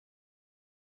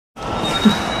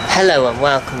Hello and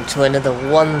welcome to another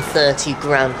 1.30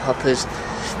 Groundhoppers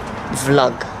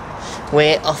vlog.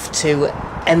 We're off to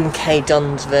MK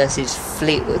DONS versus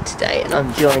Fleetwood today, and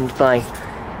I'm joined by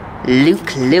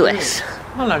Luke Lewis.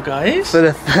 Hello guys. For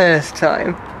the first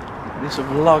time. This is a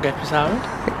vlog episode.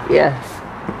 Yes.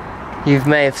 You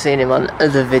may have seen him on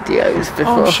other videos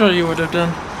before. I'm sure you would have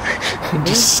done.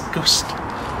 Disgust.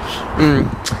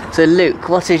 So Luke,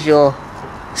 what is your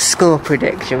score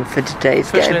prediction for today's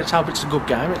Firstly, game? let's hope it's a good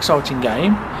game, exciting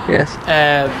game. Yes.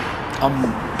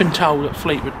 I've been told that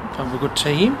Fleetwood have a good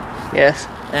team. Yes.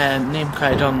 And the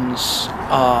MK DONS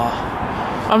are...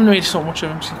 I haven't really saw much of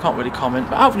them, so you can't really comment.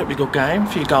 But hopefully it'll be a good game, a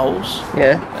few goals.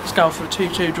 Yeah. Let's go for a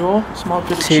 2-2 draw. It's my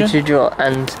prediction. 2-2 draw,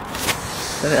 and...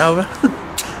 Turn it over.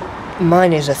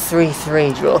 Mine is a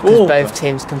 3-3 draw, because both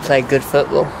teams can play good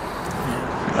football.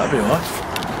 Yeah, that'll be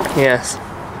alright. Yes.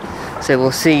 So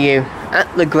we'll see you at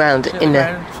the ground in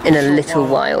a little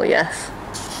while, yes.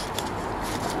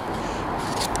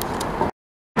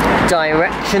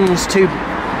 Directions to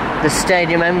the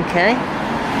Stadium MK.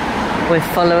 We're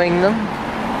following them.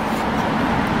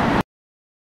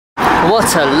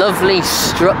 What a lovely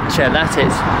structure that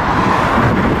is.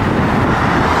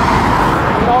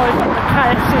 Live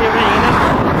at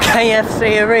the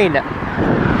KFC Arena.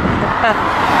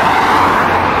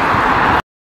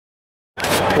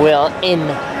 We are in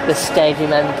the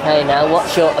Stadium MK now.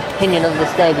 What's your opinion of the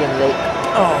stadium, Luke?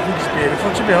 Oh, I think it's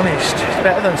beautiful, to be honest. It's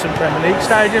better than some Premier League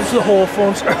stadiums, the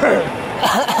Hawthorns. So,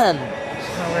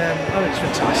 it's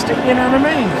fantastic, you know what I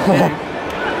mean?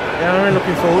 Yeah, I'm really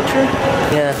looking forward to it.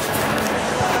 Yeah.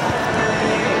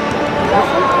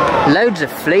 Loads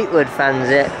of Fleetwood fans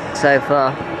here so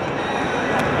far.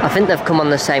 I think they've come on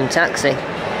the same taxi.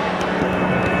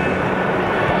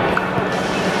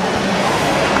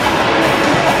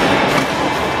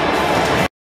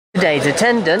 Today's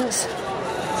attendance,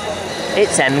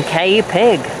 it's MK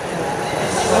Pig.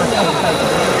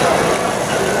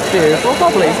 Beautiful,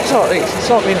 probably. It's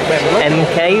not being at Wembley.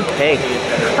 MK Pig.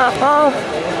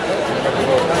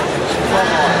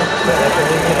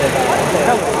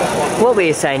 What were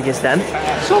you saying just then?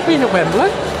 It's not being at Wembley.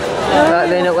 About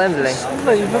being at Wembley?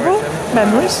 Unbelievable.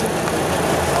 Memories.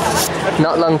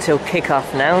 Not long till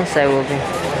kick-off now, so we'll be...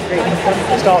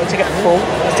 Starting to get full.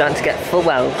 Starting to get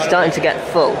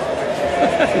full.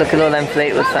 Look at all them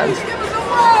Fleetwood fans. It's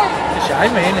a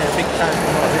shame, ain't it? A big fan.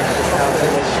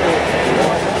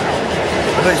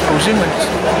 I bet it's buzzing when it's...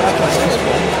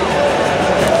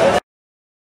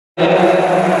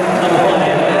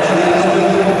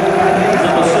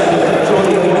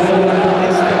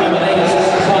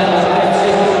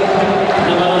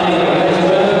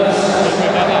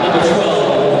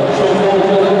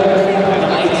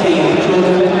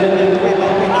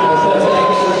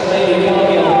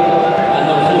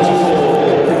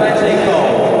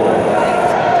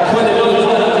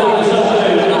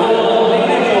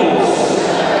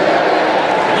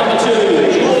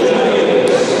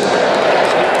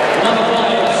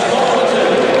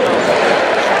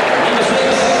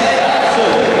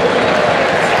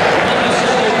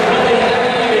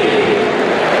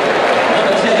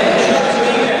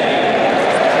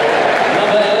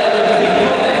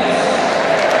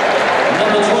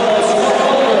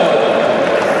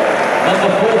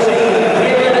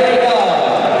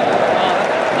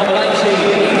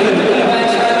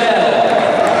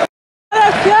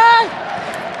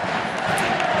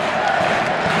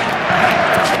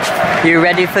 You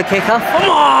ready for kick-off? Come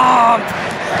on!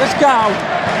 Let's go!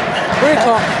 3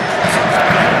 o'clock.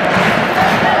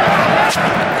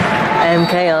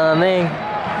 MK Army.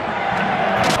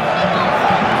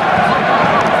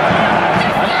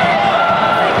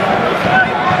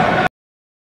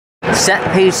 Set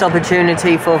piece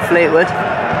opportunity for Fleetwood.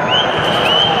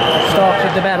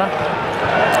 Started the better.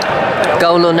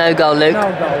 Goal or no goal, Luke?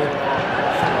 No goal.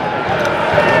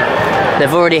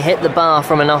 They've already hit the bar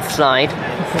from an offside.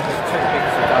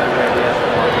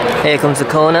 Here comes the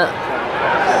corner.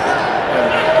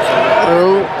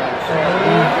 Oh.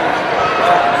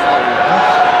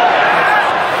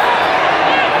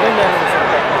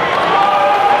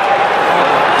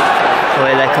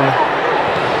 Where they come?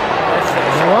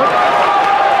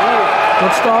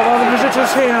 Good start by the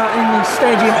visitors here in the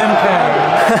Stadium MK.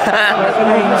 That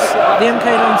means the MK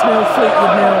DONS 0,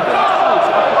 Fleetwood 0.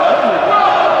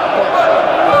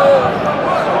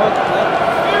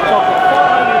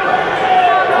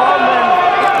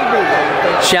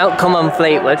 Shout, come on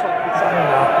Fleetwood.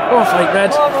 Oh,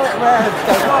 Fleetwood.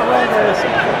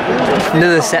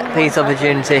 Another set piece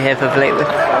opportunity here for Fleetwood.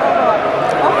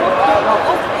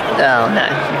 Oh no.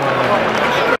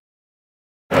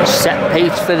 Set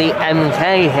piece for the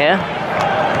MK here.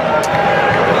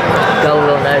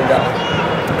 No goal.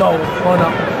 Goal, why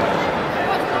not?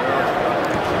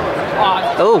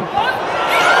 Oh!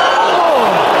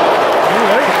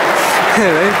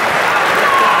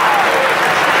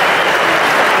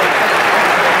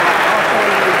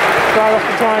 Right off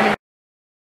the timing.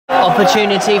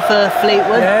 Opportunity for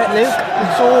Fleetwood, Yeah, Luke?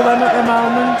 it's all them at the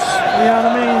moment, you know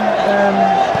what I mean?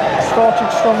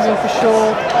 Started strongly for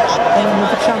sure, and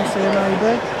another chance here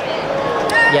maybe.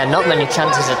 Yeah, not many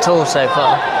chances at all so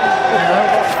far.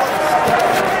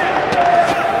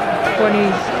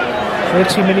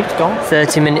 30 minutes gone.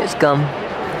 30 minutes gone.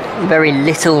 Very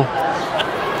little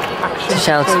to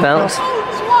shout about.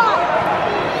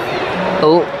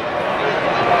 Oh.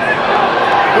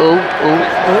 Oh, oh.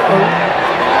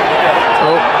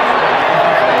 Oh.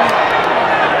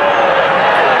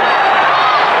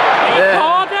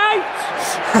 Hard out!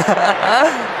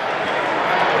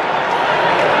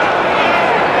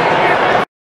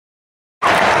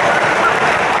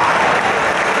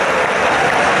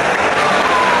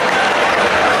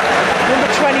 Number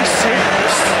 26,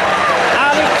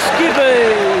 Alex Gibby.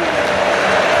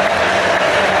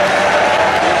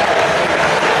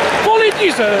 Fully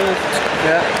deserved.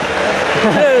 Yeah.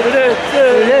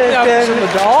 Yeah, some of the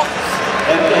darts.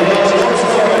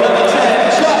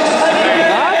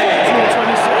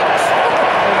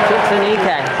 Took the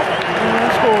Nike.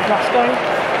 Scored last game.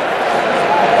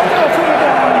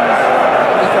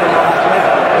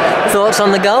 Thoughts on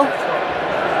the goal?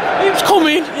 It was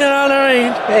coming, you know what I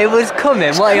mean? It was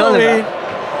coming. What are you on about?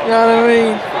 You know what I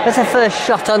mean? That's the first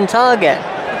shot on target.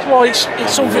 That's why it's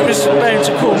something that's bound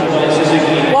to come.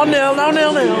 1-0, no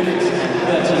 0-0.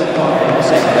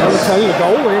 I'll tell you the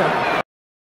goal here.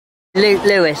 Luke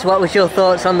Lewis, what was your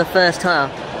thoughts on the first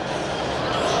half?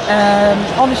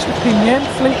 Honest opinion,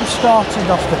 Fleetwood started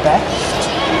off the best.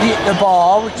 Hit the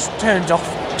bar, which turned out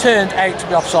to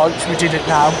be offside, which we didn't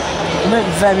know. There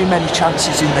weren't very many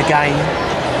chances in the game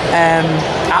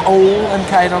at all, and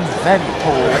Caden's very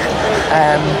poor.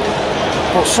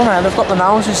 But somehow they've got the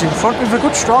noses in front with a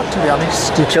good strike, to be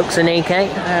honest. And chucks a Nike.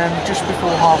 Just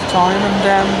before half time,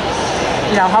 and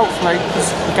you know, hopefully, because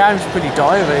the game's pretty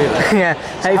dire really. Yeah,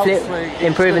 hopefully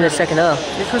improve in the second half.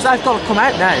 Because they've got to come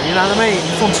out now, you know what I mean?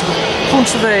 In front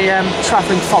of the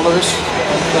travelling followers.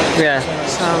 Yeah.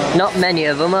 So. Not many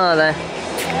of them, are there?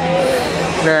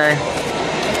 No.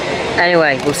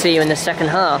 Anyway, we'll see you in the second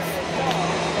half.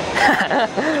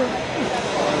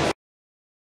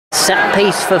 Set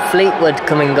piece for Fleetwood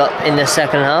coming up in the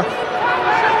second half.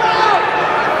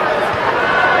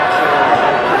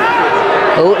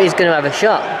 Oh, he's going to have a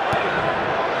shot.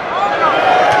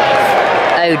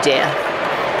 Oh dear.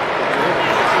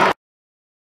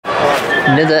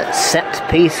 Another set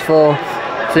piece for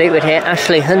Fleetwood here.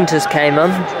 Ashley Hunters came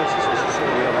on.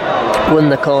 Won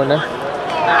the corner.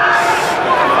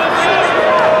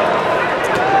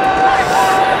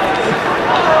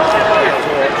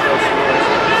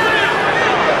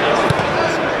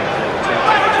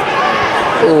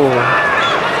 Oh.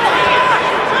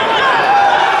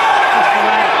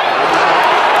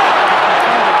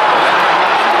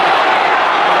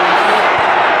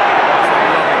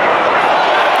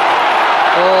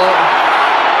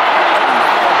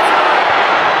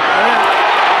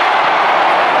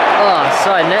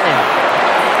 Side netting.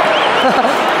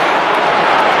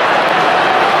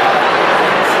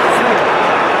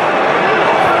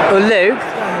 Well, Luke,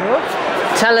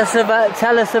 tell us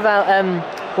about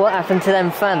what happened to them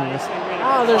fans.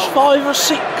 There's 5 or 6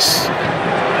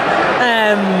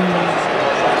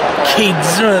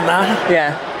 kids, aren't there?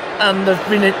 Yeah. And they've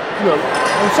been,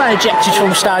 I'll say ejected from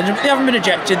the stadium, but they haven't been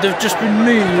ejected. They've just been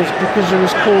moved because there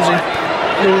was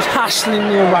hassling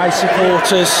the away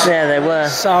supporters. Yeah, they were.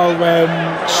 So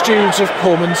stewards have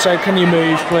come and said, "Can you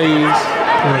move, please?"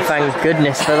 And thank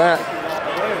goodness for that.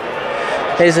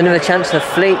 Here's another chance for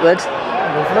Fleetwood.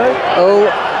 Lovely. Oh.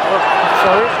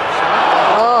 Sorry.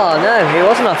 Oh no, he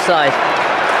wasn't offside.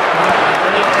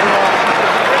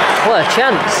 What a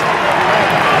chance.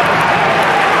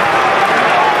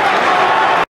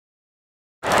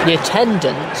 The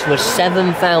attendance was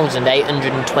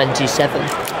 7,827.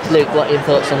 Luke, what are your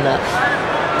thoughts on that?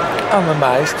 I'm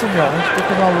amazed, to be honest,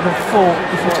 because I would have thought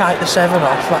if we take the 7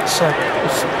 off, that's a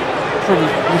pretty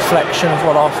reflection of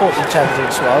what I thought the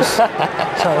attendance was. So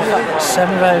the fact that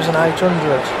 7,800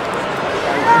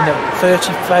 in a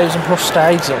 30,000 plus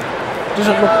stadium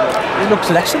it looks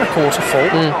less than a quarter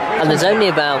full. And there's only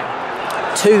about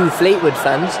 2 Fleetwood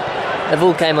fans. They've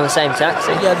all came on the same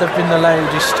taxi. Yeah, they've been the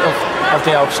loudest of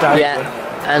the old stadium. Yeah,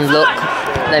 and look,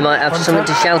 they might have something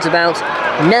to shout about.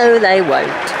 No, they won't.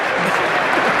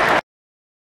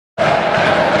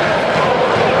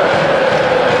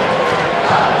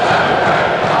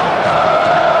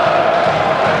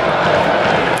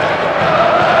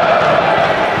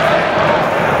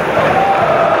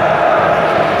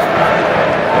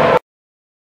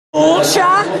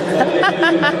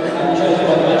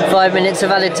 5 minutes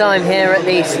of added time here at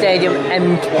the Stadium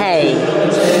MK.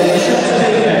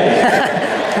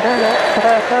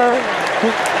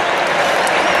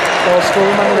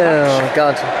 Oh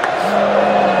God.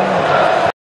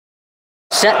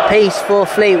 Set piece for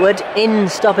Fleetwood in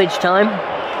stoppage time.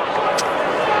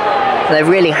 They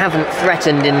really haven't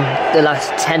threatened in the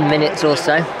last 10 minutes or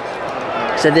so.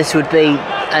 So this would be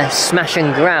a smash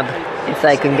and grab if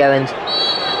they can go and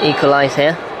equalise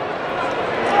here.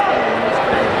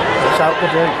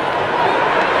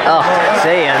 Oh,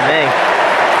 dear me.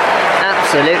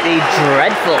 Absolutely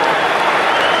dreadful.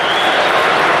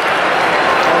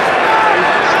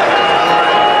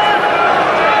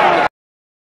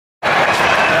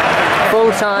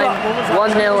 Full time,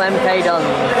 1-0 MK DONS.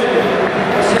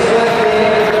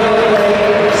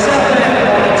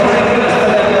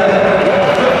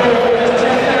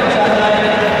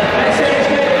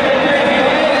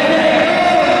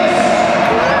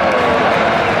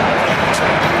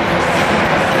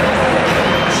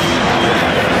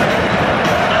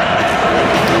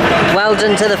 Well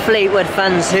done to the Fleetwood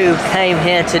fans who came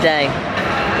here today.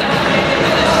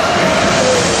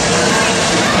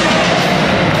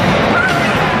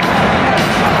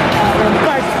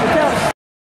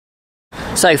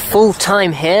 So full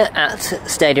time here at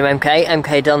Stadium MK.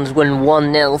 MK DONS won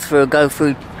 1-0 through a go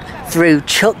through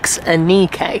Chucks and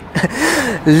Nike.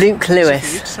 Luke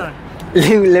Lewis.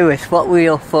 Luke Lewis, what were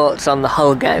your thoughts on the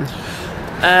whole game?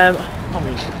 I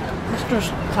mean, let's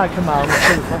just take a moment to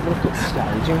have a look at the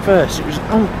staging first. It was,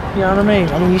 you know what I mean?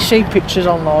 I mean, you see pictures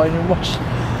online and watch,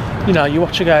 you know, you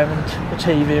watch a game on the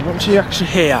TV, but until you actually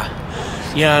hear,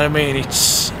 you know what I mean?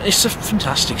 It's a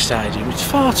fantastic stadium. It's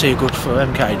far too good for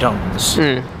MK DONS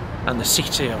and the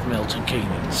city of Milton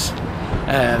Keynes.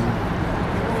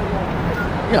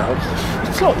 You know,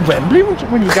 it's like Wembley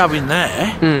when you go in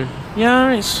there.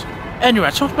 Yeah, it's anyway.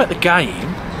 Talk about the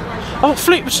game. Oh,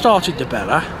 Fleetwood started the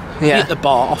better. Hit the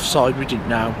bar offside. We didn't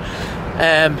know.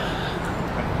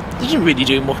 They didn't really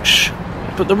do much,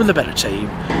 but they were the better team.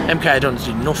 MK DONS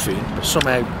did nothing, but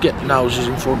somehow get the noses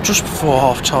in front just before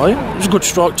half time. It was a good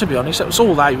strike, to be honest. That was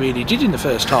all they really did in the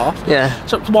first half. Yeah.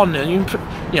 So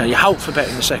 1-0. You know, you hope for better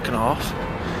in the second half.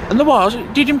 And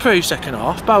it did improve second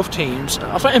half, both teams.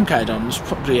 I think MK DONS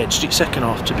probably edged it second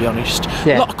half, to be honest.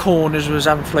 A lot of corners was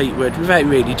having Fleetwood without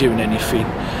really doing anything.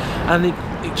 And they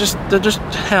just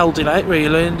held it out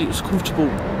really, and it was comfortable.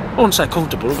 I wouldn't say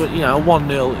comfortable, but you know,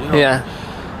 1-0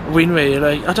 win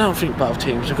really. I don't think both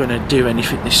teams are going to do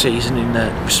anything this season in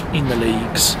the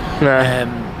leagues.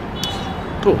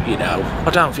 But you know, I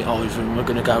don't think either of them are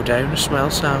going to go down as well.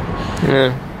 So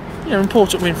you know,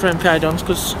 important win for MK DONS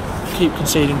because keep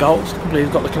conceding goals. I believe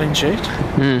they've got the clean sheet.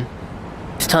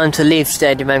 It's time to leave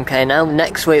Stadium MK now.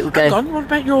 Next week we're going. What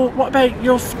about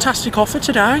your fantastic offer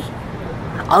today?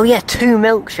 Oh yeah, 2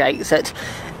 milkshakes at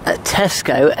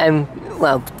Tesco,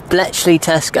 well, Bletchley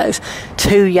Tesco's.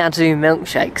 2 Yazoo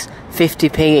milkshakes,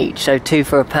 50p each, so 2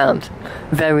 for £1.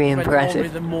 Very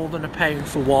impressive. More than £1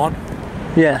 for one.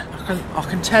 Yeah. I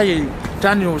can tell you,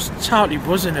 Daniel was totally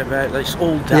buzzing about this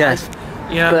all day. Yes.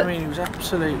 You know what I mean? He was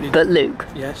absolutely... But Luke.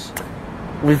 Yes?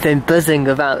 We've been buzzing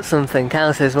about something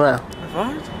else as well. Have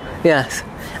I? Yes.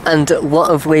 And what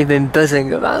have we been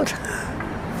buzzing about?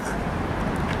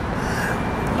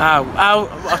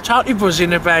 I'm totally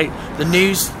buzzing about the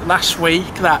news last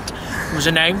week that was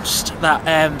announced that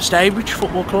Stourbridge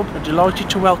Football Club are delighted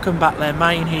to welcome back their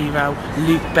main hero,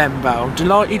 Luke Bembo. I'm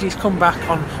delighted he's come back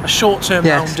on a short-term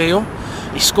loan deal.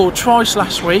 He scored twice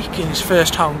last week in his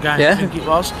first home game, I think it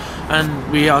was,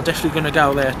 and we are definitely going to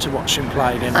go there to watch him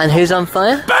play again. And who's on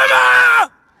fire? Bembo!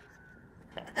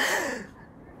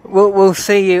 We'll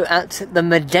see you at the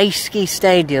Madejski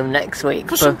Stadium next week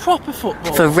for some proper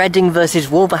football. For Reading versus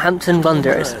Wolverhampton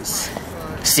Wanderers.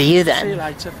 See you then. See you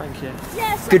later, thank you.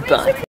 Goodbye.